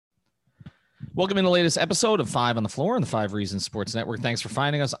Welcome in the latest episode of Five on the Floor on the Five Reasons Sports Network. Thanks for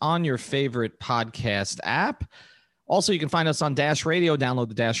finding us on your favorite podcast app. Also, you can find us on Dash Radio. Download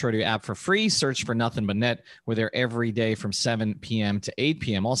the Dash Radio app for free. Search for Nothing But Net. We're there every day from 7 p.m. to 8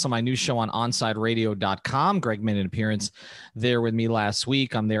 p.m. Also, my new show on OnSideRadio.com. Greg made an appearance there with me last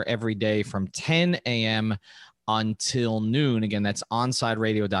week. I'm there every day from 10 a.m. until noon. Again, that's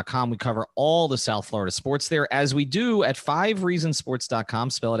OnSideRadio.com. We cover all the South Florida sports there, as we do at 5reasonsports.com.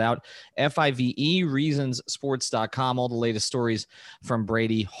 Spell it out, F-I-V-E, reasonsports.com. All the latest stories from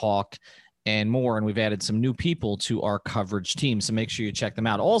Brady, Hawk, and more. And we've added some new people to our coverage team, so make sure you check them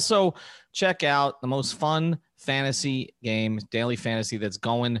out. Also, check out the most fun fantasy game, daily fantasy, that's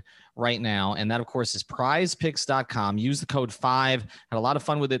going right now. And that, of course, is prizepicks.com. Use the code 5. Had a lot of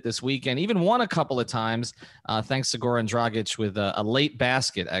fun with it this weekend. Even won a couple of times. Thanks to Goran Dragic with a late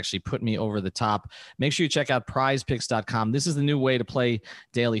basket, actually put me over the top. Make sure you check out prizepicks.com. This is the new way to play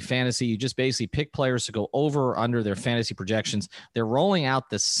daily fantasy. You just basically pick players to go over or under their fantasy projections. They're rolling out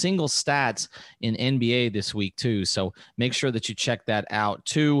the single stats in NBA this week, too. So make sure that you check that out,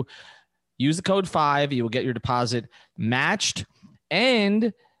 too. Use the code 5. You will get your deposit matched.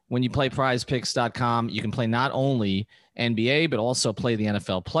 And when you play prizepicks.com, you can play not only NBA, but also play the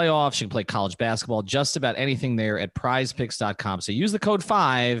NFL playoffs. You can play college basketball, just about anything there at prizepicks.com. So use the code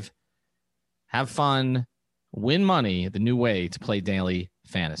 5. Have fun. Win money, the new way to play daily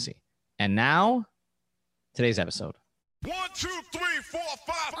fantasy. And now, today's episode. 1, 2, 3, 4,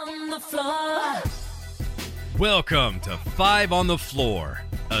 5 on the floor. Welcome to Five on the Floor,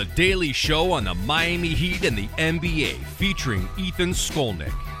 a daily show on the Miami Heat and the NBA featuring Ethan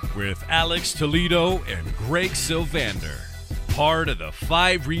Skolnick with Alex Toledo and Greg Sylvander, part of the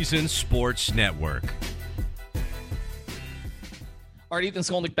 5 Reasons Sports Network. All right, Ethan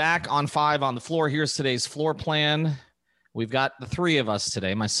Skolnick back on Five on the Floor. Here's today's floor plan. We've got the three of us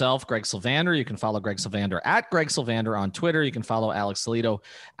today. Myself, Greg Sylvander. You can follow Greg Sylvander at Greg Sylvander on Twitter. You can follow Alex Toledo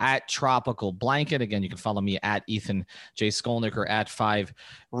at Tropical Blanket. Again, you can follow me at Ethan J. Skolnick or at 5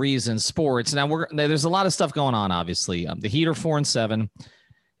 Reasons Sports. Now, there's a lot of stuff going on, obviously. The Heat are 4-7.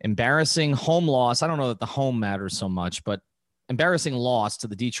 Embarrassing home loss. I don't know that the home matters so much, but embarrassing loss to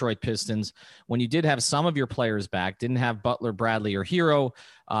the Detroit Pistons when you did have some of your players back, didn't have Butler, Bradley, or Hero,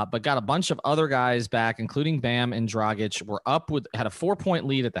 but got a bunch of other guys back, including Bam and Dragic. Had a 4-point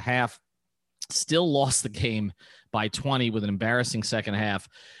lead at the half, still lost the game by 20 with an embarrassing second half.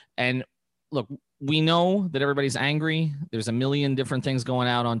 And look, we know that everybody's angry. There's a million different things going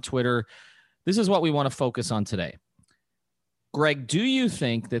out on Twitter. This is what we want to focus on today. Greg, do you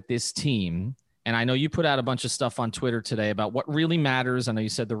think that this team, and I know you put out a bunch of stuff on Twitter today about what really matters. I know you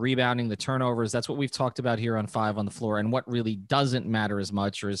said the rebounding, the turnovers. That's what we've talked about here on Five on the Floor, and what really doesn't matter as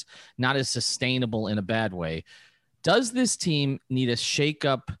much or is not as sustainable in a bad way. Does this team need a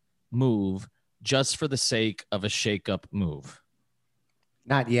shakeup move just for the sake of a shakeup move?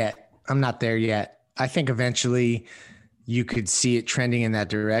 Not yet. I'm not there yet. I think eventually you could see it trending in that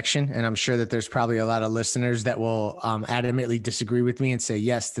direction. And I'm sure that there's probably a lot of listeners that will adamantly disagree with me and say,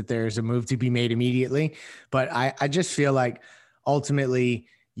 yes, that there's a move to be made immediately. But I just feel like ultimately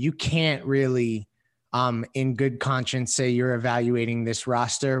you can't really, in good conscience, say you're evaluating this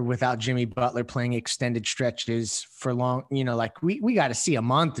roster without Jimmy Butler playing extended stretches for long. You know, like we got to see a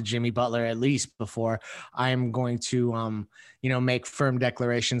month of Jimmy Butler at least before I'm going to, make firm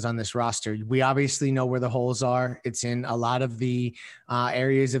declarations on this roster. We obviously know where the holes are. It's in a lot of the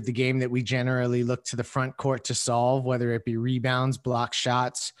areas of the game that we generally look to the front court to solve, whether it be rebounds, block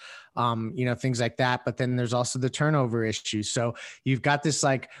shots, things like that. But then there's also the turnover issue. So you've got this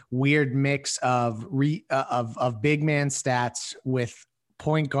like weird mix of big man stats with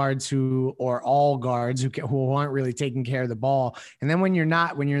point guards or all guards who aren't really taking care of the ball. And then when you're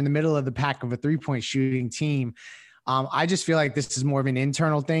in the middle of the pack of a 3-point shooting team, I just feel like this is more of an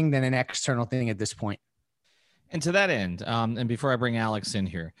internal thing than an external thing at this point. And to that end, and before I bring Alex in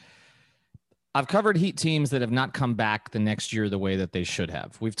here, I've covered Heat teams that have not come back the next year the way that they should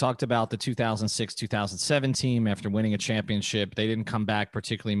have. We've talked about the 2006-2007 team after winning a championship. They didn't come back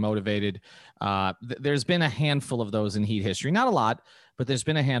particularly motivated. There's been a handful of those in Heat history. Not a lot, but there's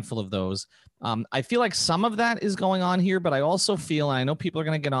been a handful of those. I feel like some of that is going on here, but I also feel, and I know people are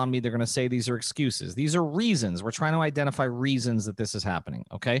going to get on me, they're going to say these are excuses. These are reasons. We're trying to identify reasons that this is happening,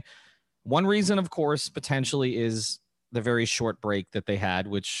 okay? One reason, of course, potentially is the very short break that they had,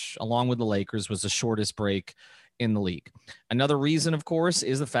 which along with the Lakers was the shortest break in the league. Another reason, of course,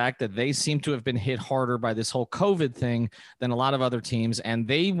 is the fact that they seem to have been hit harder by this whole COVID thing than a lot of other teams, and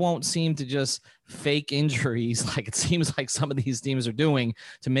they won't seem to just fake injuries like it seems like some of these teams are doing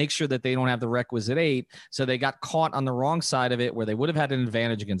to make sure that they don't have the requisite 8. So they got caught on the wrong side of it where they would have had an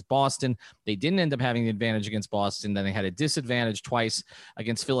advantage against Boston. They didn't end up having the advantage against Boston. Then they had a disadvantage twice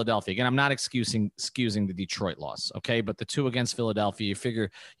against Philadelphia. Again, I'm not excusing the Detroit loss, okay? But the 2 against Philadelphia, you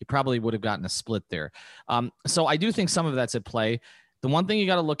figure you probably would have gotten a split there. So I do think some of that's at play. The one thing you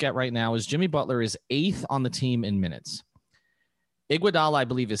got to look at right now is Jimmy Butler is 8th on the team in minutes. Iguodala, I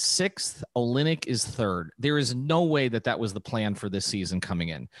believe, is 6th. Olynyk is 3rd. There is no way that was the plan for this season coming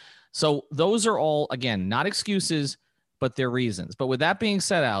in. So those are all, again, not excuses, but they're reasons. But with that being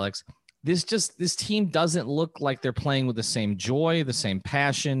said, Alex, this team doesn't look like they're playing with the same joy, the same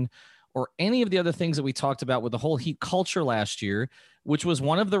passion, or any of the other things that we talked about with the whole Heat culture last year, which was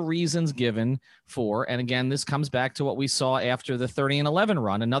one of the reasons given for, and again, this comes back to what we saw after the 30-11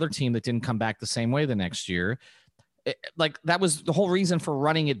 run, another team that didn't come back the same way the next year. That was the whole reason for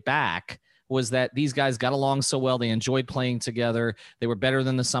running it back, was that these guys got along so well. They enjoyed playing together. They were better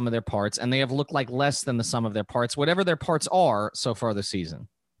than the sum of their parts, and they have looked like less than the sum of their parts, whatever their parts are so far this season.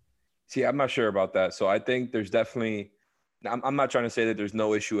 See, I'm not sure about that. So I think there's definitely – I'm not trying to say that there's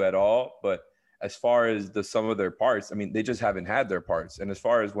no issue at all, but as far as the sum of their parts, I mean, they just haven't had their parts. And as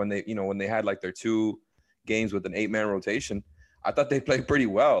far as when they had like their 2 games with an 8-man rotation, I thought they played pretty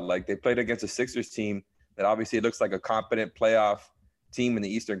well. Like they played against a Sixers team that obviously looks like a competent playoff team in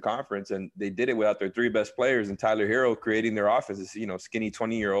the Eastern Conference, and they did it without their 3 best players and Tyler Hero creating their offense, this, skinny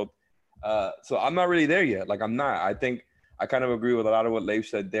 20-year-old. So I'm not really there yet. Like I'm not. I think I kind of agree with a lot of what Leif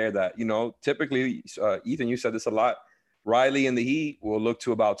said there that, typically, Ethan, you said this a lot, Riley and the Heat will look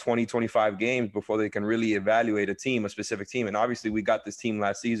to about 20, 25 games before they can really evaluate a specific team. And obviously we got this team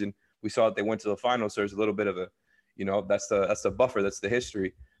last season. We saw that they went to the finals. So there's a little bit of a, that's the buffer. That's the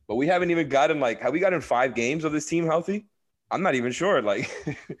history. But we haven't even gotten have we gotten 5 games of this team healthy? I'm not even sure. Like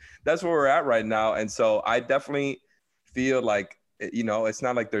that's where we're at right now. And so I definitely feel like, it's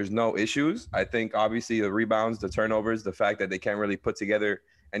not like there's no issues. I think obviously the rebounds, the turnovers, the fact that they can't really put together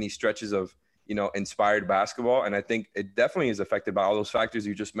any stretches of, inspired basketball. And I think it definitely is affected by all those factors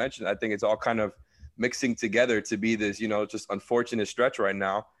you just mentioned. I think it's all kind of mixing together to be this, just unfortunate stretch right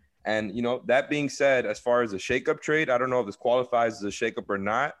now. And, that being said, as far as a shakeup trade, I don't know if this qualifies as a shakeup or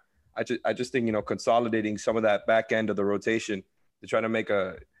not. I just think, consolidating some of that back end of the rotation to try to make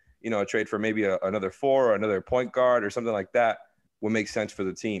a trade for maybe another 4 or another point guard or something like that would make sense for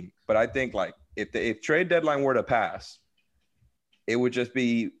the team. But I think if trade deadline were to pass, it would just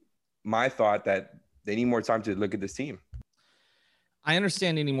be my thought that they need more time to look at this team. I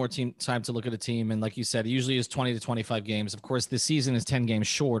understand needing more time to look at a team. And like you said, it usually is 20 to 25 games. Of course, this season is 10 games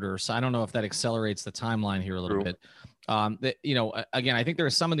shorter. So I don't know if that accelerates the timeline here a little bit. Again, I think there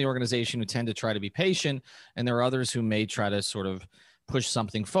are some in the organization who tend to try to be patient, and there are others who may try to sort of push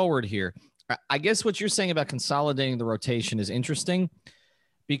something forward here. I guess what you're saying about consolidating the rotation is interesting,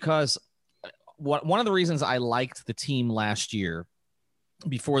 because one of the reasons I liked the team last year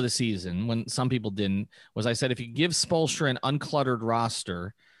before the season, when some people didn't, was I said if you give Spoelstra an uncluttered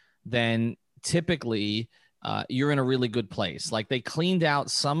roster, then typically you're in a really good place. Like they cleaned out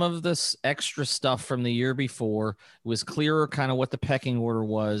some of this extra stuff from the year before. It was clearer kind of what the pecking order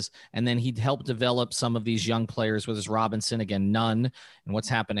was. And then he'd helped develop some of these young players with his Robinson, again, Nunn, and what's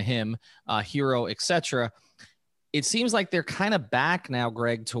happened to him, Hero, etc. It seems like they're kind of back now,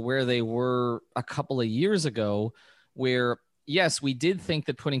 Greg, to where they were a couple of years ago, where yes, we did think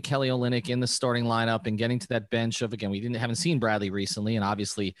that putting Kelly Olynyk in the starting lineup and getting to that bench of, again, we haven't seen Bradley recently, and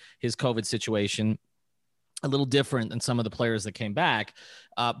obviously his COVID situation a little different than some of the players that came back.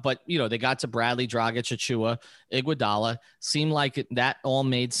 But, they got to Bradley, Dragic, Achua, Iguodala. Seemed like that all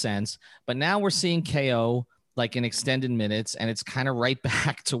made sense. But now we're seeing KO like in extended minutes, and it's kind of right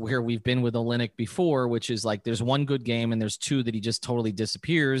back to where we've been with Olynyk before, which is like there's one good game and there's 2 that he just totally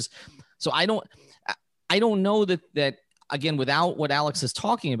disappears. So I don't know that again, without what Alex is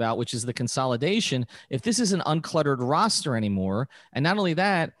talking about, which is the consolidation, if this is an uncluttered roster anymore, and not only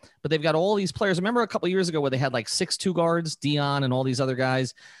that, but they've got all these players. Remember a couple of years ago where they had like 6 2 guards, Dion and all these other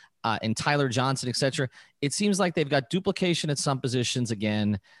guys, and Tyler Johnson, etc. It seems like they've got duplication at some positions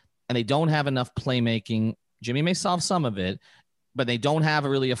again, and they don't have enough playmaking. Jimmy may solve some of it, but they don't have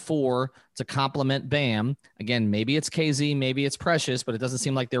really a 4 to complement Bam. Again, maybe it's KZ, maybe it's Precious, but it doesn't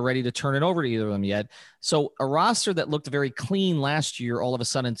seem like they're ready to turn it over to either of them yet. So a roster that looked very clean last year, all of a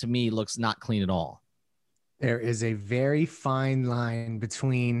sudden to me looks not clean at all. There is a very fine line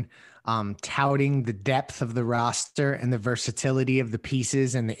between touting the depth of the roster and the versatility of the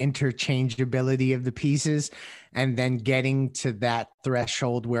pieces and the interchangeability of the pieces, and then getting to that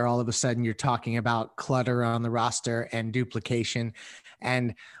threshold where all of a sudden you're talking about clutter on the roster and duplication.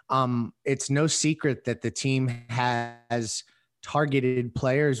 And it's no secret that the team has targeted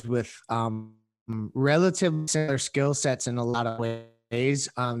players with relatively similar skill sets in a lot of ways.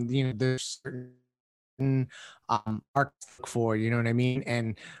 There's certain arcs for, you know what I mean?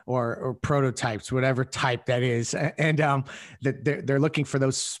 And, or prototypes, whatever type that is. And that they're looking for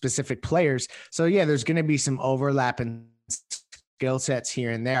those specific players. So yeah, there's going to be some overlap in skill sets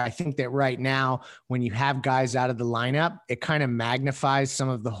here and there. I think that right now, when you have guys out of the lineup, it kind of magnifies some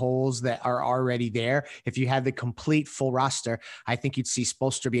of the holes that are already there. If you had the complete full roster, I think you'd see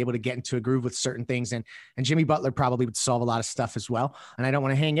Spoelstra be able to get into a groove with certain things, and Jimmy Butler probably would solve a lot of stuff as well. And I don't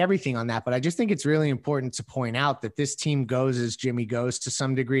want to hang everything on that, but I just think it's really important to point out that this team goes as Jimmy goes to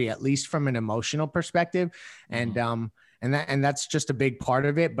some degree, at least from an emotional perspective. And that's just a big part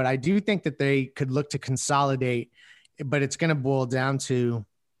of it. But I do think that they could look to consolidate, but it's going to boil down to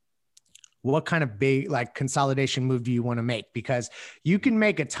what kind of big consolidation move do you want to make? Because you can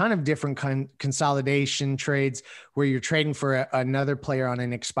make a ton of different consolidation trades where you're trading for another player on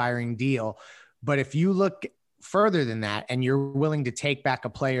an expiring deal. But if you look further than that and you're willing to take back a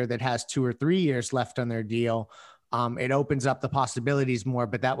player that has 2 or 3 years left on their deal, it opens up the possibilities more,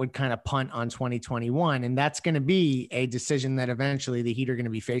 but that would kind of punt on 2021. And that's going to be a decision that eventually the Heat are going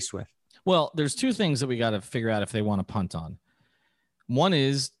to be faced with. Well, there's 2 things that we got to figure out if they want to punt on. One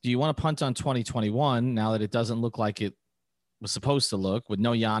is, do you want to punt on 2021 now that it doesn't look like it was supposed to look, with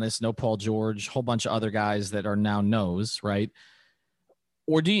no Giannis, no Paul George, whole bunch of other guys that are now no's, right?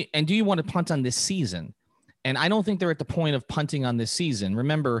 Or do you want to punt on this season? And I don't think they're at the point of punting on this season.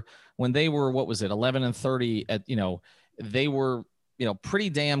 Remember when they were, 11-30 at, they were, pretty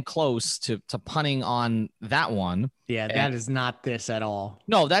damn close to punting on that one. Yeah, that is not this at all.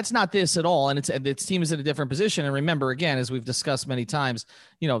 No, that's not this at all. And its team is in a different position. And remember, again, as we've discussed many times,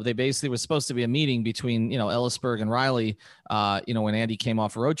 they basically was supposed to be a meeting between, Ellisberg and Riley, when Andy came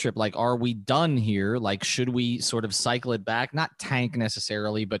off a road trip. Like, are we done here? Like, should we sort of cycle it back? Not tank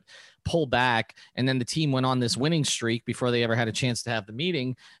necessarily, but pull back. And then the team went on this winning streak before they ever had a chance to have the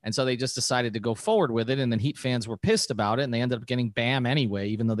meeting. And so they just decided to go forward with it. And then Heat fans were pissed about it, and they ended up getting Bam anyway,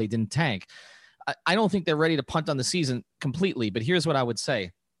 even though they didn't tank. I don't think they're ready to punt on the season completely, but here's what I would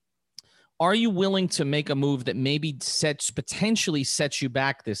say. Are you willing to make a move that maybe potentially sets you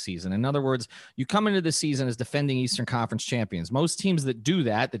back this season? In other words, you come into the season as defending Eastern Conference champions. Most teams that do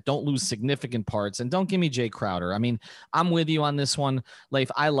that don't lose significant parts, and don't give me Jay Crowder. I mean, I'm with you on this one, Leif.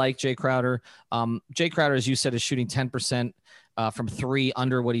 I like Jay Crowder. Jay Crowder, as you said, is shooting 10% from 3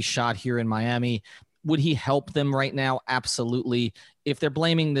 under what he shot here in Miami. Would he help them right now? Absolutely. If they're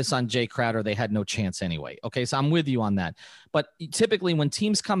blaming this on Jay Crowder, they had no chance anyway. Okay, so I'm with you on that. But typically when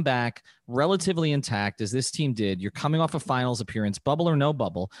teams come back relatively intact, as this team did, you're coming off a finals appearance, bubble or no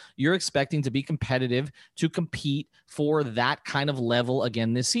bubble, you're expecting to be competitive, to compete for that kind of level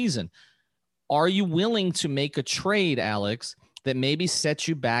again this season. Are you willing to make a trade, Alex, that maybe sets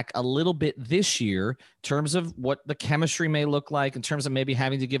you back a little bit this year in terms of what the chemistry may look like, in terms of maybe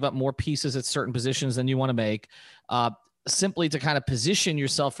having to give up more pieces at certain positions than you want to make, simply to kind of position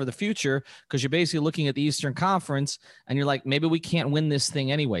yourself for the future, because you're basically looking at the Eastern Conference and you're like, maybe we can't win this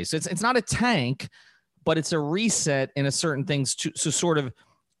thing anyway. So it's not a tank, but it's a reset in a certain things to sort of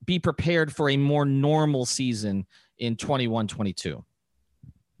be prepared for a more normal season in 21-22.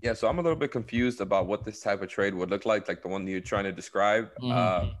 Yeah, so I'm a little bit confused about what this type of trade would look like the one that you're trying to describe.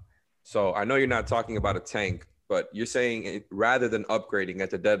 So I know you're not talking about a tank, but you're saying rather than upgrading at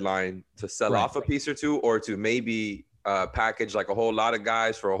the deadline to sell off a piece or two, or to maybe package like a whole lot of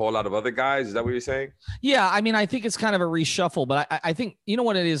guys for a whole lot of other guys. Is that what you're saying? Yeah, I mean, I think it's kind of a reshuffle, but I think, you know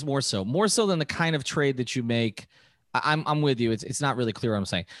what it is more so than the kind of trade that you make. I'm with you. It's not really clear what I'm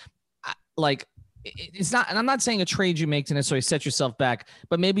saying. It's not, and I'm not saying a trade you make to necessarily set yourself back,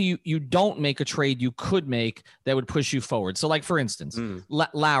 but maybe you don't make a trade you could make that would push you forward. So like, for instance,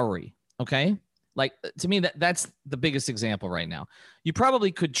 Lowry, okay? Like, to me, that's the biggest example right now. You probably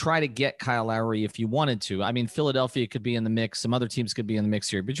could try to get Kyle Lowry if you wanted to. I mean, Philadelphia could be in the mix. Some other teams could be in the mix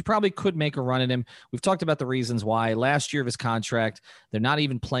here, but you probably could make a run at him. We've talked about the reasons why. Last year of his contract, they're not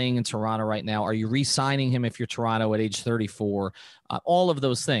even playing in Toronto right now. Are you re-signing him if you're Toronto at age 34? All of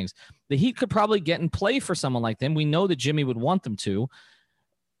those things. The Heat could probably get in play for someone like them. We know that Jimmy would want them to,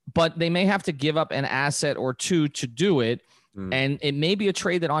 but they may have to give up an asset or two to do it. And it may be a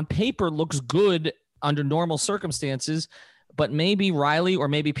trade that on paper looks good under normal circumstances, but maybe Riley or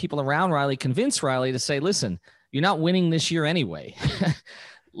maybe people around Riley convince Riley to say, listen, you're not winning this year anyway.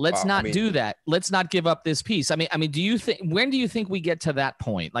 let's not do that. Let's not give up this piece. I mean, when do you think we get to that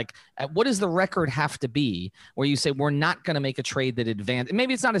point? Like, what does the record have to be where you say we're not going to make a trade that advance?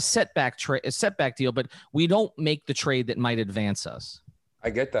 Maybe it's not a setback deal, but we don't make the trade that might advance us. I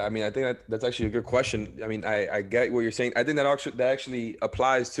get that. I mean, I think that's actually a good question. I mean, I get what you're saying. I think that actually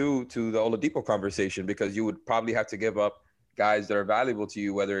applies to the Oladipo conversation, because you would probably have to give up guys that are valuable to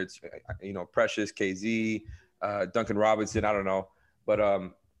you, whether it's, Precious, KZ, Duncan Robinson, I don't know.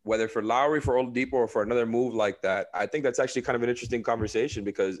 But whether for Lowry, for Oladipo, or for another move like that, I think that's actually kind of an interesting conversation,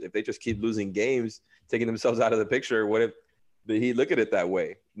 because if they just keep losing games, taking themselves out of the picture, what if the Heat look at it that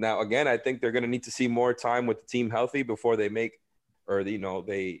way? Now, again, I think they're going to need to see more time with the team healthy before they make, or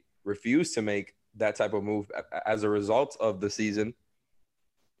they refuse to make that type of move as a result of the season.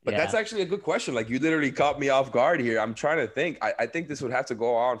 But that's actually a good question. Like, you literally caught me off guard here. I'm trying to think. I think this would have to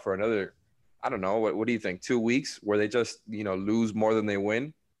go on for another, I don't know. What do you think? 2 weeks where they just, lose more than they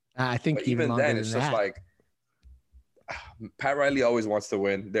win? I think but even then, it's just like Pat Riley always wants to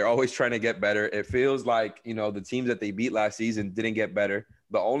win. They're always trying to get better. It feels like, the teams that they beat last season didn't get better.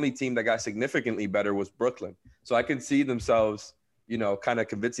 The only team that got significantly better was Brooklyn. So I can see themselves, kind of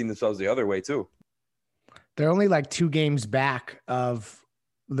convincing themselves the other way too. They're only like 2 games back of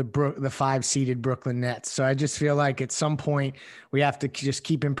the 5-seeded Brooklyn Nets. So I just feel like at some point we have to just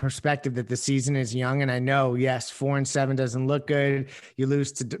keep in perspective that the season is young. And I know, yes, 4-7 doesn't look good. You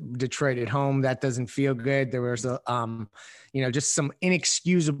lose to Detroit at home. That doesn't feel good. There was just some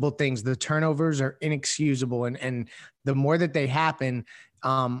inexcusable things. The turnovers are inexcusable. And the more that they happen,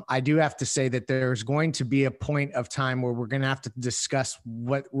 I do have to say that there's going to be a point of time where we're going to have to discuss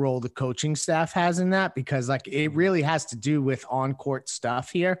what role the coaching staff has in that, because like it really has to do with on-court stuff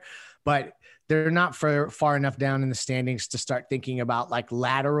here, but they're not far enough down in the standings to start thinking about like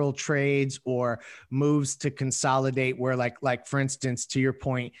lateral trades or moves to consolidate where like for instance, to your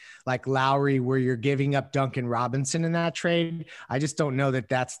point, like Lowry, where you're giving up Duncan Robinson in that trade. I just don't know that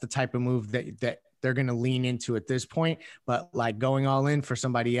that's the type of move that they're going to lean into at this point, but like going all in for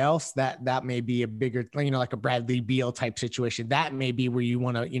somebody else, that may be a bigger, like a Bradley Beal type situation. That may be where you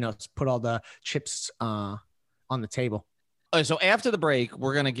want to, put all the chips on the table. So after the break,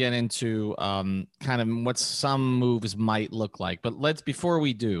 we're going to get into kind of what some moves might look like. But before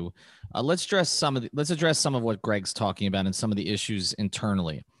we do, let's address some of what Greg's talking about and some of the issues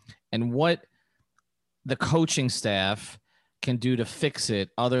internally and what the coaching staff can do to fix it,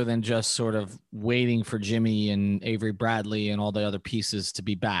 other than just sort of waiting for Jimmy and Avery Bradley and all the other pieces to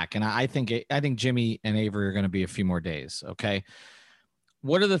be back. And I think Jimmy and Avery are going to be a few more days. Okay.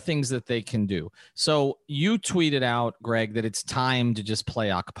 What are the things that they can do? So you tweeted out, Greg, that it's time to just play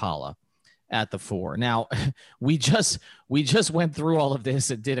Okpala at the 4. Now, we just went through all of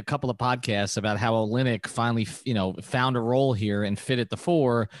this and did a couple of podcasts about how Olynyk finally, found a role here and fit at the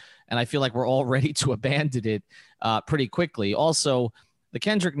 4. And I feel like we're all ready to abandon it pretty quickly. Also, the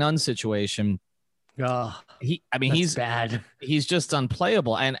Kendrick Nunn situation. He's bad. He's just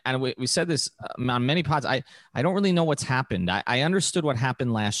unplayable. And we said this on many pods. I don't really know what's happened. I understood what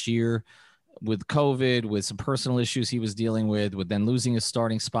happened last year with COVID, with some personal issues he was dealing with then losing his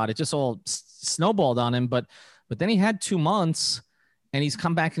starting spot. It just all snowballed on him. But then he had 2 months and he's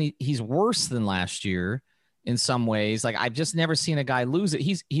come back and he's worse than last year in some ways. Like, I've just never seen a guy lose it.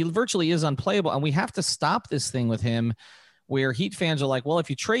 He virtually is unplayable. And we have to stop this thing with him where Heat fans are like, well,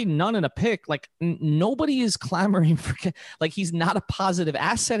 if you trade Nunn in a pick, like nobody is clamoring for, like, he's not a positive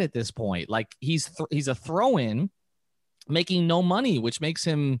asset at this point. Like he's a throw-in making no money, which makes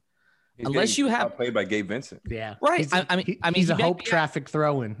him, unless you have played by Gabe Vincent. Yeah. Right. He's a hope traffic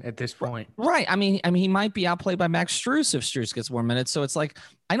throw-in at this point. Right. I mean, he might be outplayed by Max Strus if Strus gets more minutes. So it's like,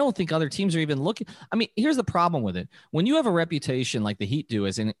 I don't think other teams are even looking. I mean, here's the problem with it. When you have a reputation like the Heat do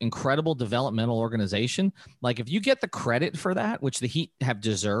as an incredible developmental organization, like if you get the credit for that, which the Heat have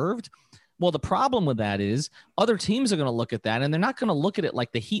deserved, well, the problem with that is other teams are going to look at that and they're not going to look at it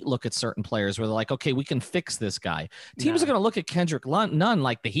like the Heat look at certain players where they're like, okay, we can fix this guy. Teams are going to look at Kendrick Nunn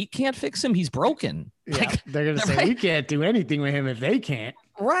like the Heat can't fix him. He's broken. Yeah, like, they're going to say, we can't do anything with him if they can't.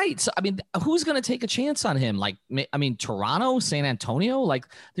 Right. So, I mean, who's going to take a chance on him? Like, I mean, Toronto, San Antonio, like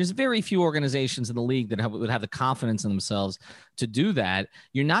there's very few organizations in the league that would have the confidence in themselves to do that.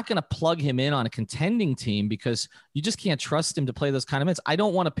 You're not going to plug him in on a contending team because you just can't trust him to play those kind of minutes. I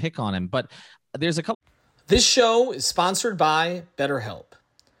don't want to pick on him, but there's a couple. This show is sponsored by BetterHelp.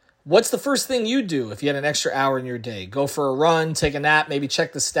 What's the first thing you'd do if you had an extra hour in your day? Go for a run, take a nap, maybe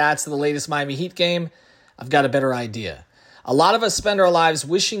check the stats of the latest Miami Heat game? I've got a better idea. A lot of us spend our lives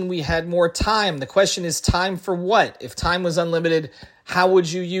wishing we had more time. The question is, time for what? If time was unlimited, How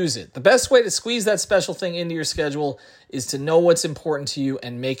would you use it? The best way to squeeze that special thing into your schedule is to know what's important to you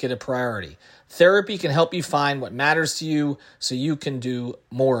and make it a priority. Therapy can help you find what matters to you so you can do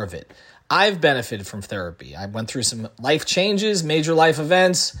more of it. I've benefited from therapy. I went through some life changes, major life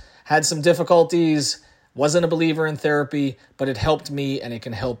events, had some difficulties, wasn't a believer in therapy, but it helped me and it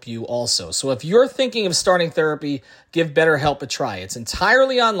can help you also. So if you're thinking of starting therapy, give BetterHelp a try. It's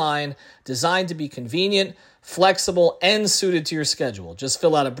entirely online, designed to be convenient, flexible, and suited to your schedule. Just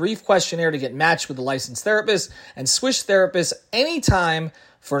fill out a brief questionnaire to get matched with a licensed therapist and switch therapists anytime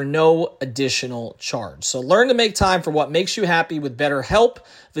for no additional charge. So learn to make time for what makes you happy with BetterHelp.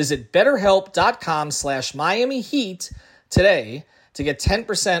 Visit betterhelp.com/Miami Heat today to get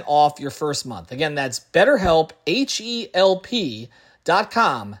 10% off your first month. Again, that's BetterHelp,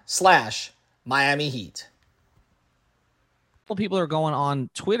 HELP.com/Miami Heat. People are going on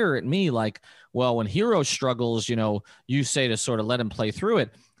Twitter at me like, well, when Hero struggles, you say to sort of let him play through it.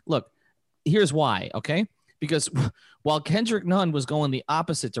 Look, here's why, okay? Because while Kendrick Nunn was going the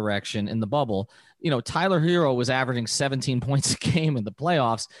opposite direction in the bubble, Tyler Hero was averaging 17 points a game in the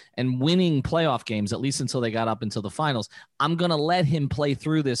playoffs and winning playoff games, at least until they got up until the finals. I'm going to let him play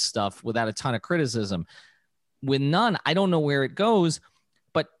through this stuff without a ton of criticism. With Nunn, I don't know where it goes,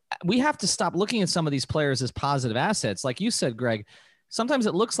 but we have to stop looking at some of these players as positive assets. Like you said, Greg, sometimes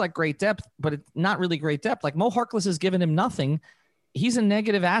it looks like great depth, but it's not really great depth. Like Mo Harkless has given him nothing. He's a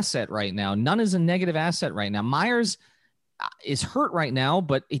negative asset right now. Nunn is a negative asset right now. Myers is hurt right now,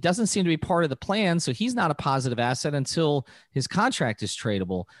 but he doesn't seem to be part of the plan. So he's not a positive asset until his contract is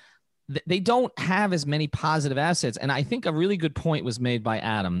tradable. They don't have as many positive assets. And I think a really good point was made by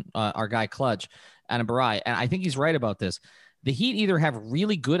Adam, our guy Clutch, Adam Barai. And I think he's right about this. The Heat either have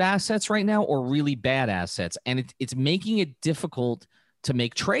really good assets right now or really bad assets. And it's making it difficult to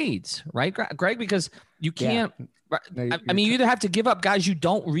make trades, right, Greg? Because you can't, you either have to give up guys you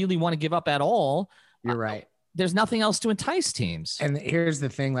don't really want to give up at all. You're right. There's nothing else to entice teams. And here's the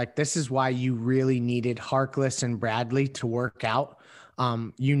thing, this is why you really needed Harkless and Bradley to work out.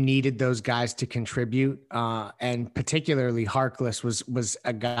 You needed those guys to contribute. And particularly Harkless was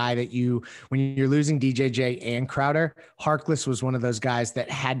a guy that when you're losing DJJ and Crowder, Harkless was one of those guys that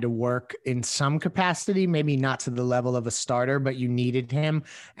had to work in some capacity, maybe not to the level of a starter, but you needed him.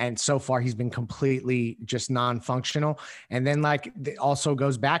 And so far he's been completely just non-functional. And then it also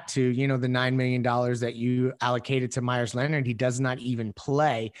goes back to, the $9 million that you allocated to Myers Leonard. He does not even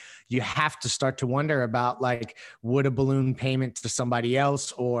play. You have to start to wonder about would a balloon payment to somebody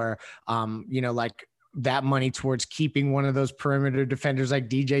else or that money towards keeping one of those perimeter defenders like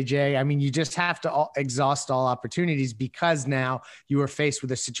DJJ. I mean, you just have to exhaust all opportunities because now you are faced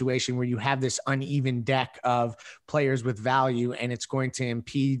with a situation where you have this uneven deck of players with value, and it's going to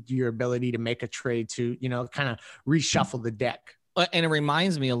impede your ability to make a trade to, kind of reshuffle the deck. And it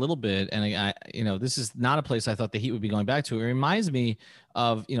reminds me a little bit, and I this is not a place I thought the Heat would be going back to. It reminds me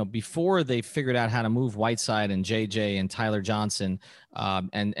of, before they figured out how to move Whiteside and JJ and Tyler Johnson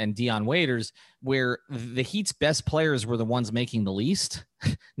and Dion Waiters, where the Heat's best players were the ones making the least.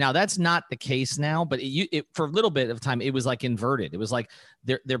 Now that's not the case now, but it for a little bit of time, it was like inverted. It was like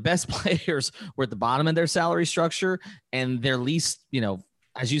their best players were at the bottom of their salary structure, and their least,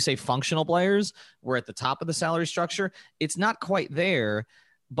 as you say, functional players were at the top of the salary structure. It's not quite there,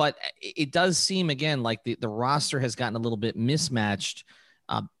 but it does seem, again, like the roster has gotten a little bit mismatched,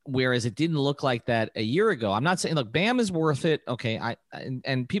 whereas it didn't look like that a year ago. I'm not saying, look, Bam is worth it. Okay.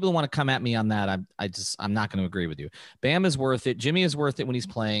 And people who want to come at me on that, I'm not going to agree with you. Bam is worth it. Jimmy is worth it when he's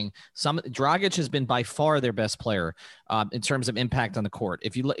playing. Dragic has been by far their best player in terms of impact on the court.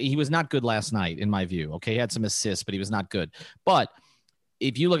 He was not good last night, in my view. Okay. He had some assists, but he was not good. But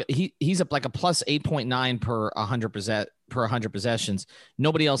if you look, he's up like a plus 8.9 per 100 possessions.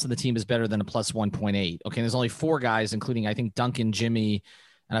 Nobody else on the team is better than a plus 1.8. Okay, there's only 4 guys, including I think Duncan, Jimmy,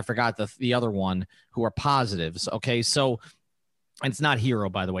 and I forgot the other one, who are positives. Okay, so and it's not Hero,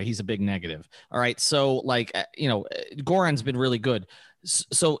 by the way. He's a big negative. All right, so Goran's been really good.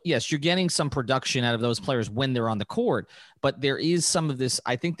 So yes, you're getting some production out of those players when they're on the court, but there is some of this.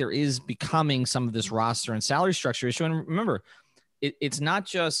 I think there is becoming some of this roster and salary structure issue. And remember, it's not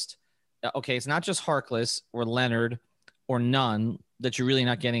just Harkless or Leonard or Nunn that you're really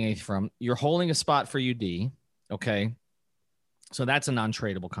not getting anything from. You're holding a spot for UD, okay? So that's a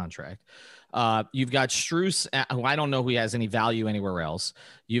non-tradable contract. You've got Strus, who I don't know who has any value anywhere else.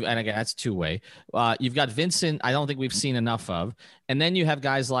 And again, that's two-way. You've got Vincent, I don't think we've seen enough of. And then you have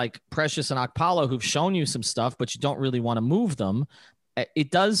guys like Precious and Okpala who've shown you some stuff, but you don't really want to move them. It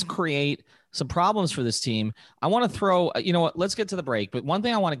does create some problems for this team. I want to throw, you know what, let's get to the break. But one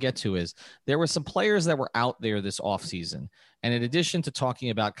thing I want to get to is there were some players that were out there this offseason. And in addition to talking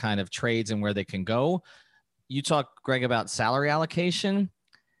about kind of trades and where they can go, you talk, Greg, about salary allocation.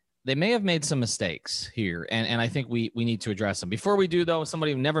 They may have made some mistakes here, and I think we need to address them. Before we do, though,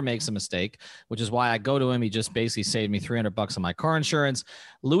 somebody who never makes a mistake, which is why I go to him. He just basically saved me $300 on my car insurance.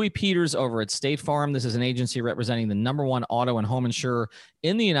 Louis Peters over at State Farm. This is an agency representing the #1 auto and home insurer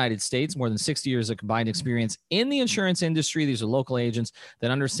in the United States. More than 60 years of combined experience in the insurance industry. These are local agents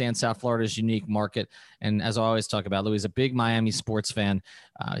that understand South Florida's unique market. And as I always talk about, Louis is a big Miami sports fan.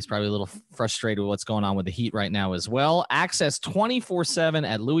 He's probably a little frustrated with what's going on with the Heat right now as well. Access 24/7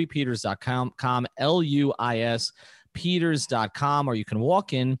 at louispeters.com, LUIS Peters.com, or you can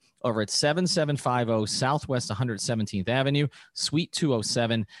walk in over at 7750 Southwest 117th Avenue, Suite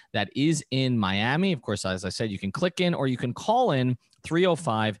 207. That is in Miami. Of course, as I said, you can click in or you can call in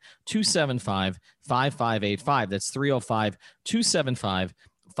 305-275-5585. That's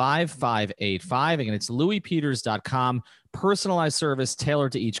 305-275-5585. Again, it's louispeters.com. Personalized service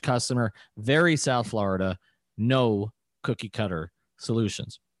tailored to each customer. Very South Florida. No cookie cutter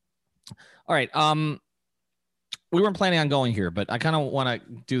solutions. All right. We weren't planning on going here, but I kind of want to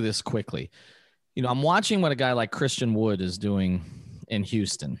do this quickly. You know, I'm watching what a guy like Christian Wood is doing in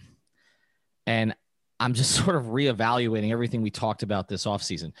Houston, and I'm just sort of reevaluating everything we talked about this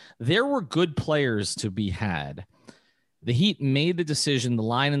offseason. There were good players to be had. The Heat made the decision, the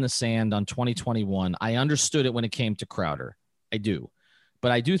line in the sand on 2021. I understood it when it came to Crowder. I do.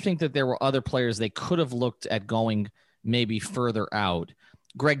 But I do think that there were other players they could have looked at going maybe further out.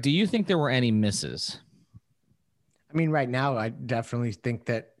 Greg, do you think there were any misses? I mean, right now, I definitely think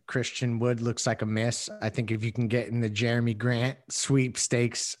that Christian Wood looks like a miss. I think if you can get in the Jeremy Grant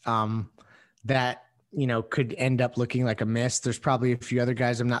sweepstakes, that, you know, could end up looking like a miss. There's probably a few other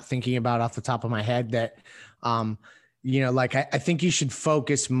guys I'm not thinking about off the top of my head that, you know, like I think you should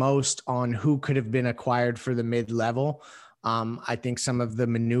focus most on who could have been acquired for the mid-level. I think some of the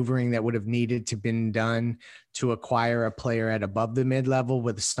maneuvering that would have needed to been done to acquire a player at above the mid-level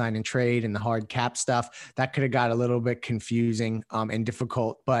with the sign and trade and the hard cap stuff, that could have got a little bit confusing and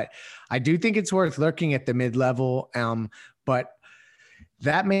difficult. But I do think it's worth looking at the mid-level. But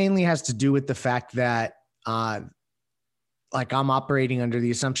that mainly has to do with the fact that like I'm operating under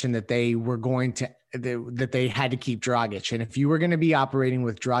the assumption that they were going to, that they had to keep Dragic. And if you were going to be operating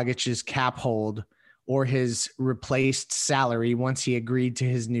with Dragic's cap hold or his replaced salary, once he agreed to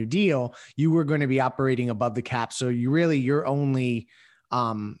his new deal, you were going to be operating above the cap. So you really, your only,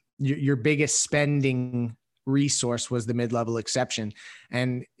 your biggest spending resource was the mid-level exception.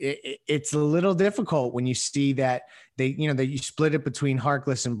 And it's a little difficult when you see that you split it between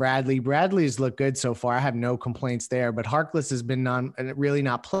Harkless and Bradley. Bradley's looked good so far. I have no complaints there, but Harkless has been really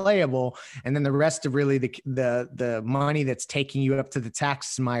not playable. And then the rest of really the money that's taking you up to the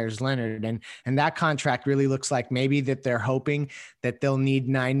tax is Myers Leonard. And that contract really looks like maybe that they're hoping that they'll need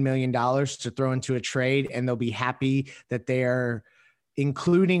 $9 million to throw into a trade, and they'll be happy that they are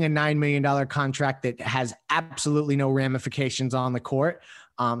including a $9 million contract that has absolutely no ramifications on the court.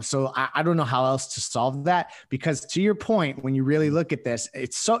 So I don't know how else to solve that, because to your point, when you really look at this,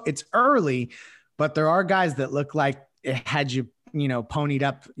 it's early, but there are guys that look like it had you ponied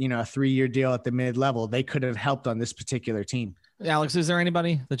up, a 3-year deal at the mid-level. They could have helped on this particular team. Alex, is there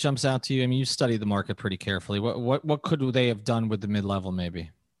anybody that jumps out to you? I mean, you study the market pretty carefully. What could they have done with the mid-level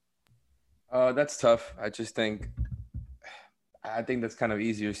maybe? That's tough. I think that's kind of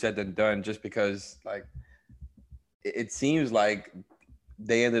easier said than done, just because like it seems like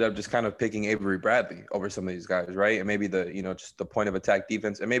they ended up just kind of picking Avery Bradley over some of these guys, right? And maybe just the point of attack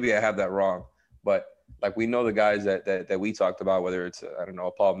defense, and maybe I have that wrong, but like we know the guys that we talked about, whether it's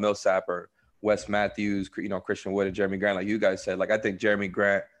Paul Millsap or Wes Matthews, Christian Wood and Jeremy Grant, like you guys said. Like I think Jeremy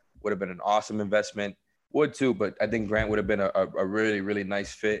Grant would have been an awesome investment, Wood too, but I think Grant would have been a really, really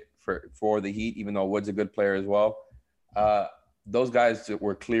nice fit for the Heat, even though Wood's a good player as well. Those guys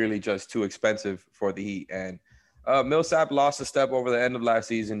were clearly just too expensive for the Heat. And Millsap lost a step over the end of last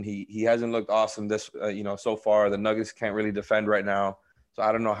season. He hasn't looked awesome so far. The Nuggets can't really defend right now. So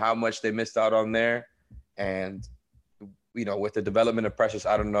I don't know how much they missed out on there. And, with the development of Precious,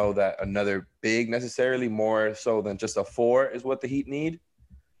 I don't know that another big necessarily, more so than just a 4 is what the Heat need.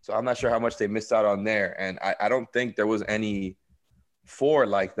 So I'm not sure how much they missed out on there. And I don't think there was any 4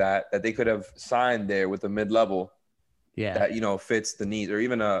 like that they could have signed there with the mid-level. Yeah, that fits the needs, or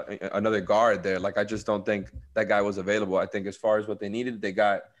even another guard there. Like I just don't think that guy was available. I think as far as what they needed, they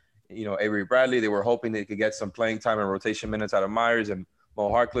got Avery Bradley. They were hoping they could get some playing time and rotation minutes out of Myers, and Mo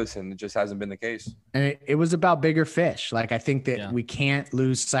Harkless, and it just hasn't been the case. And it was about bigger fish. Like, I think that we can't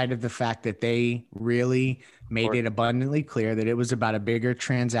lose sight of the fact that they really made it abundantly clear that it was about a bigger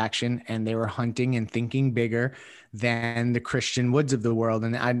transaction, and they were hunting and thinking bigger than the Christian Woods of the world.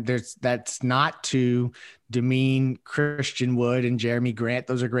 And that's not to demean Christian Wood and Jeremy Grant.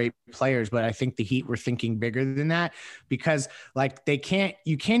 Those are great players, but I think the Heat were thinking bigger than that, because like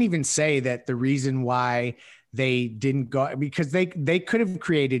you can't even say that the reason why they didn't go, because they could have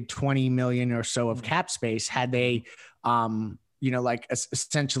created 20 million or so of cap space had they, like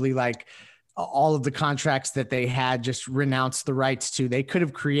essentially like all of the contracts that they had just renounced the rights to. They could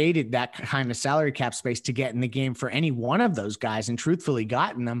have created that kind of salary cap space to get in the game for any one of those guys and truthfully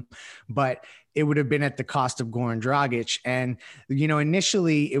gotten them. But it would have been at the cost of Goran Dragic. And,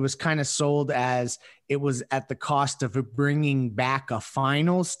 initially it was kind of sold as it was at the cost of bringing back a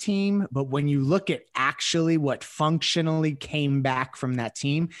finals team. But when you look at actually what functionally came back from that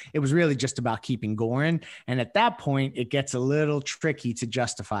team, it was really just about keeping Goran. And at that point, it gets a little tricky to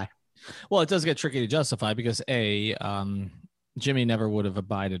justify. Well, it does get tricky to justify because Jimmy never would have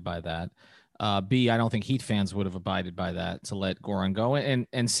abided by that. B, I don't think Heat fans would have abided by that to let Goran go.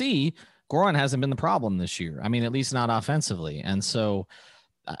 And C, Goran hasn't been the problem this year. I mean, at least not offensively. And so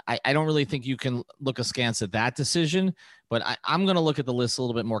I don't really think you can look askance at that decision, but I'm going to look at the list a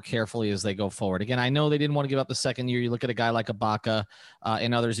little bit more carefully as they go forward. Again, I know they didn't want to give up the second year. You look at a guy like Ibaka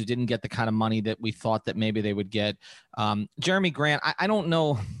and others who didn't get the kind of money that we thought that maybe they would get. Jeremy Grant, I don't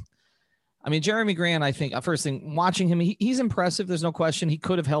know. I mean, Jeremy Grant, I think, first thing, watching him, he's impressive. There's no question. He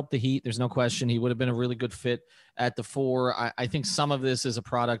could have helped the Heat. There's no question. He would have been a really good fit at the 4. I think some of this is a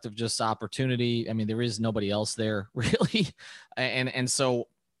product of just opportunity. I mean, there is nobody else there, really. And so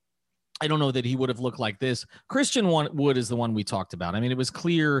I don't know that he would have looked like this. Christian Wood is the one we talked about. I mean, it was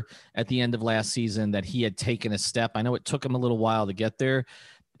clear at the end of last season that he had taken a step. I know it took him a little while to get there.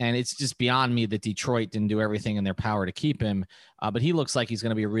 And it's just beyond me that Detroit didn't do everything in their power to keep him. But he looks like he's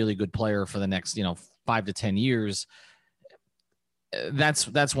going to be a really good player for the next, 5 to 10 years.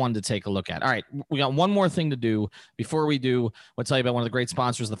 That's one to take a look at. All right, we got one more thing to do. Before we do, I'll tell you about one of the great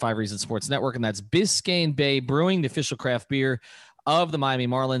sponsors of the 5 Reasons Sports Network, and that's Biscayne Bay Brewing, the official craft beer of the Miami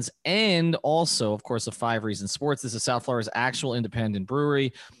Marlins, and also, of course, of 5 Reasons Sports. This is South Florida's actual independent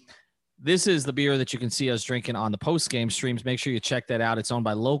brewery. This is the beer that you can see us drinking on the post-game streams. Make sure you check that out. It's owned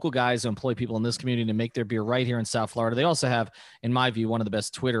by local guys who employ people in this community to make their beer right here in South Florida. They also have, in my view, one of the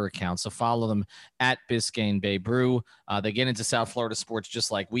best Twitter accounts, so follow them at Biscayne Bay Brew. They get into South Florida sports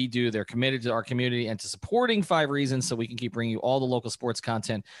just like we do. They're committed to our community and to supporting 5 Reasons so we can keep bringing you all the local sports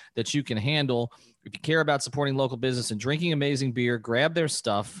content that you can handle. If you care about supporting local business and drinking amazing beer, grab their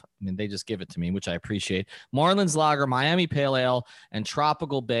stuff. I mean, they just give it to me, which I appreciate. Marlins Lager, Miami Pale Ale, and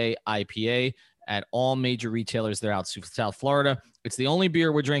Tropical Bay IPA at all major retailers that are out in South Florida. It's the only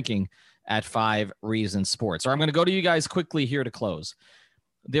beer we're drinking at 5 Reasons Sports. So I'm going to go to you guys quickly here to close.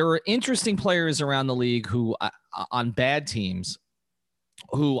 There are interesting players around the league who, on bad teams,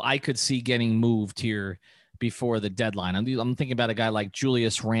 who I could see getting moved here before the deadline. I'm thinking about a guy like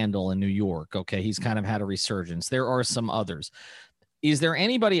Julius Randle in New York. Okay, he's kind of had a resurgence. There are some others. Is there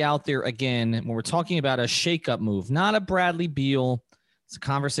anybody out there, again, when we're talking about a shakeup move, not a Bradley Beal, it's a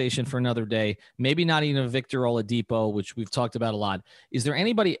conversation for another day, maybe not even a Victor Oladipo, which we've talked about a lot. Is there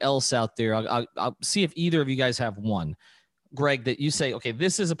anybody else out there? I'll see if either of you guys have one, Greg, that you say, okay,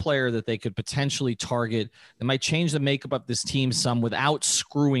 this is a player that they could potentially target that might change the makeup of this team some without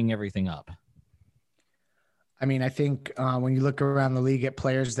screwing everything up. I mean, I think when you look around the league at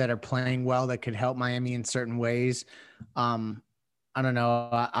players that are playing well that could help Miami in certain ways, I don't know.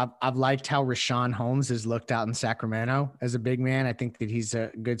 I've liked how Rashawn Holmes has looked out in Sacramento as a big man. I think that he's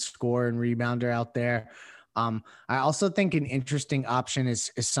a good scorer and rebounder out there. I also think an interesting option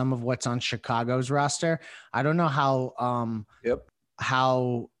is some of what's on Chicago's roster. I don't know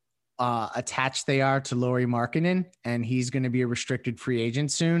how attached they are to Lauri Markkanen, and he's going to be a restricted free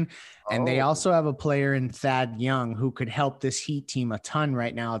agent soon. And they also have a player in Thad Young who could help this Heat team a ton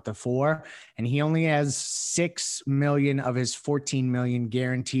right now at the 4. And he only has $6 million of his $14 million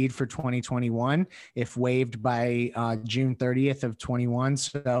guaranteed for 2021 if waived by June 30th of 21.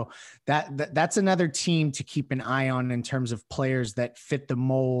 So that's another team to keep an eye on in terms of players that fit the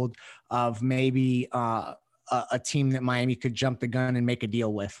mold of maybe a team that Miami could jump the gun and make a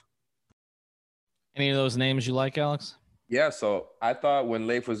deal with. Any of those names you like, Alex? Yeah, so I thought when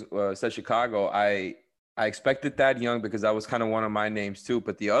Leif was said Chicago, I expected Thad Young because that was kind of one of my names too.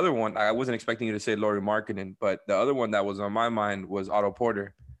 But the other one, I wasn't expecting you to say Lauri Markkanen, but the other one that was on my mind was Otto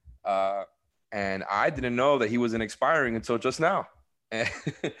Porter. And I didn't know that he wasn't expiring until just now. And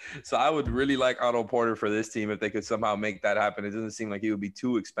so I would really like Otto Porter for this team if they could somehow make that happen. It doesn't seem like he would be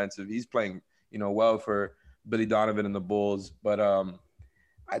too expensive. He's playing, well for Billy Donovan and the Bulls. But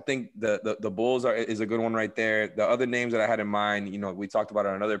I think the Bulls is a good one right there. The other names that I had in mind, we talked about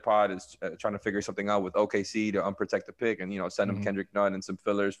on another pod, is trying to figure something out with OKC to unprotect the pick and, send them Kendrick Nunn and some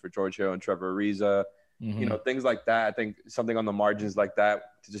fillers for George Hill and Trevor Ariza. Things like that. I think something on the margins like that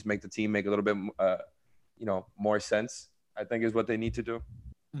to just make the team make a little bit, more sense, I think is what they need to do.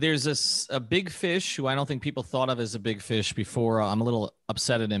 There's a big fish who I don't think people thought of as a big fish before. I'm a little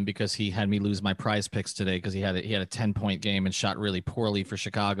upset at him because he had me lose my prize picks today because he had a 10-point game and shot really poorly for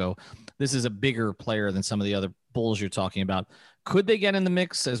Chicago. This is a bigger player than some of the other Bulls you're talking about. Could they get in the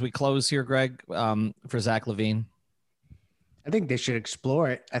mix as we close here, Greg, for Zach LaVine? I think they should explore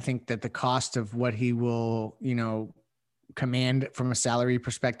it. I think that the cost of what he will, command from a salary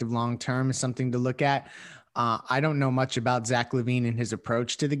perspective long-term is something to look at. I don't know much about Zach LaVine and his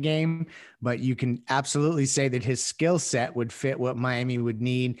approach to the game, but you can absolutely say that his skill set would fit what Miami would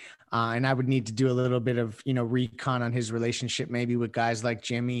need. And I would need to do a little bit of, recon on his relationship, maybe with guys like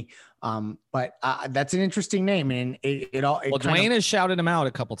Jimmy. But that's an interesting name. And Dwayne has shouted him out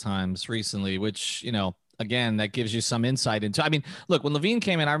a couple times recently, which, again, that gives you some insight into, look, when LaVine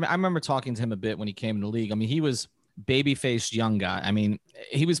came in, I remember talking to him a bit when he came in the league. He was baby-faced young guy.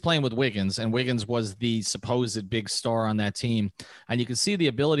 He was playing with Wiggins, and Wiggins was the supposed big star on that team. And you can see the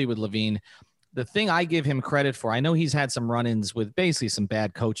ability with LaVine. The thing I give him credit for, I know he's had some run-ins with basically some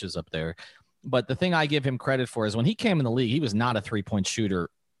bad coaches up there, but the thing I give him credit for is when he came in the league, he was not a three-point shooter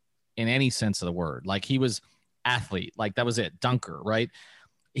in any sense of the word. Like, he was athlete. Like, that was it. Dunker, right?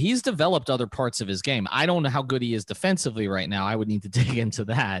 He's developed other parts of his game. I don't know how good he is defensively right now. I would need to dig into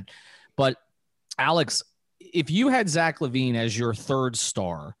that. But, Alex, if you had Zach LaVine as your third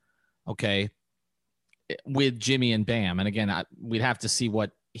star, okay, with Jimmy and Bam, and again, we'd have to see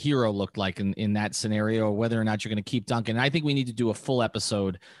what Hero looked like in that scenario, or whether or not you're going to keep Duncan. And I think we need to do a full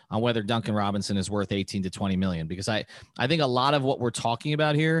episode on whether Duncan Robinson is worth 18 to 20 million, because I think a lot of what we're talking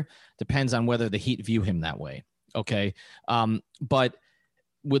about here depends on whether the Heat view him that way. Okay. But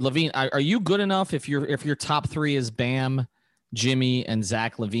with LaVine, are you good enough if your top three is Bam, Jimmy, and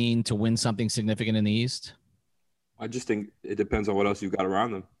Zach LaVine to win something significant in the East? I just think it depends on what else you've got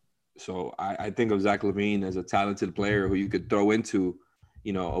around them. So I think of Zach LaVine as a talented player who you could throw into,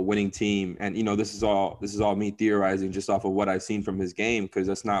 a winning team. And, this is all me theorizing just off of what I've seen from his game, because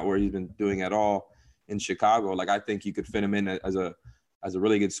that's not where he's been doing at all in Chicago. Like, I think you could fit him in as a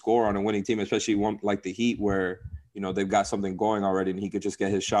really good scorer on a winning team, especially one like the Heat where, they've got something going already and he could just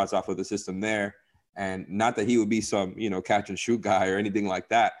get his shots off of the system there. And not that he would be some, catch and shoot guy or anything like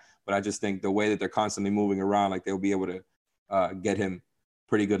that. But I just think the way that they're constantly moving around, like, they'll be able to get him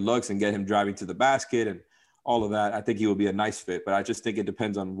pretty good looks and get him driving to the basket and all of that. I think he will be a nice fit. But I just think it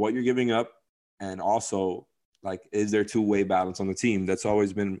depends on what you're giving up. And also, like, is there two-way balance on the team? That's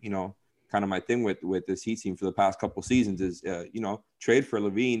always been, kind of my thing with this Heat team for the past couple seasons is, trade for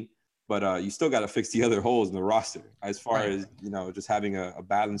LaVine, but you still got to fix the other holes in the roster as far as, just having a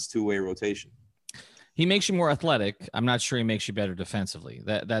balanced two-way rotation. He makes you more athletic. I'm not sure he makes you better defensively.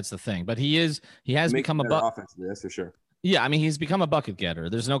 That's the thing. But he has become a offensively, that's for sure. Yeah, he's become a bucket getter.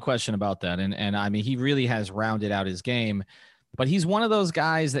 There's no question about that. And he really has rounded out his game. But he's one of those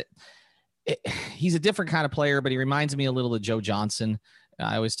guys that he's a different kind of player, but he reminds me a little of Joe Johnson.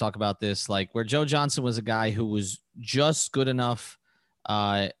 I always talk about this, like, where Joe Johnson was a guy who was just good enough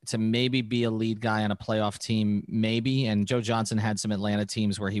to maybe be a lead guy on a playoff team, maybe. And Joe Johnson had some Atlanta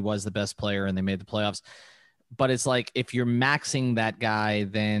teams where he was the best player and they made the playoffs. But it's like, if you're maxing that guy,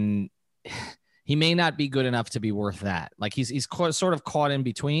 then he may not be good enough to be worth that. Like, he's sort of caught in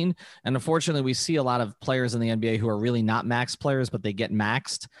between. And unfortunately, we see a lot of players in the NBA who are really not max players, but they get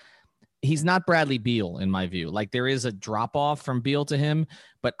maxed. He's not Bradley Beal, in my view. Like, there is a drop off from Beal to him,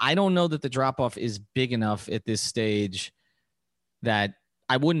 but I don't know that the drop off is big enough at this stage that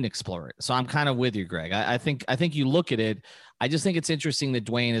I wouldn't explore it. So I'm kind of with you, Greg. I think you look at it. I just think it's interesting that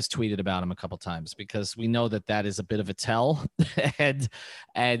Dwayne has tweeted about him a couple times, because we know that is a bit of a tell, and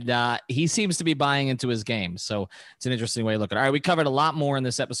he seems to be buying into his game. So it's an interesting way to look at it. All right, we covered a lot more in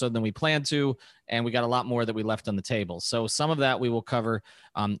this episode than we planned to, and we got a lot more that we left on the table. So some of that we will cover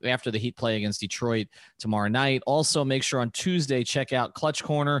after the Heat play against Detroit tomorrow night. Also, make sure on Tuesday, check out Clutch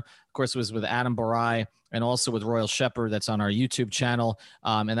Corner. Of course, it was with Adam Barai and also with Royal Shepherd. That's on our YouTube channel.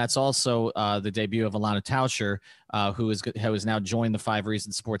 And that's also the debut of Alana Tauscher, who has now joined the 5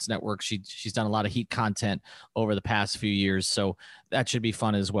 Reasons Sports Network. She's done a lot of Heat content over the past few years, so that should be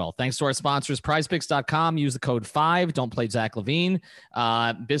fun as well. Thanks to our sponsors, prizepicks.com. Use the code 5. Don't play Zach LaVine,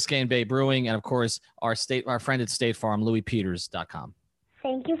 Biscayne Bay Brewing, and of course, our friend at State Farm, LouisPeters.com.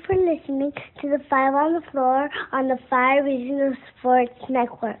 Thank you for listening to the Five on the Floor on the Five Regional Sports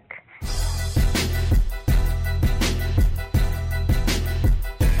Network.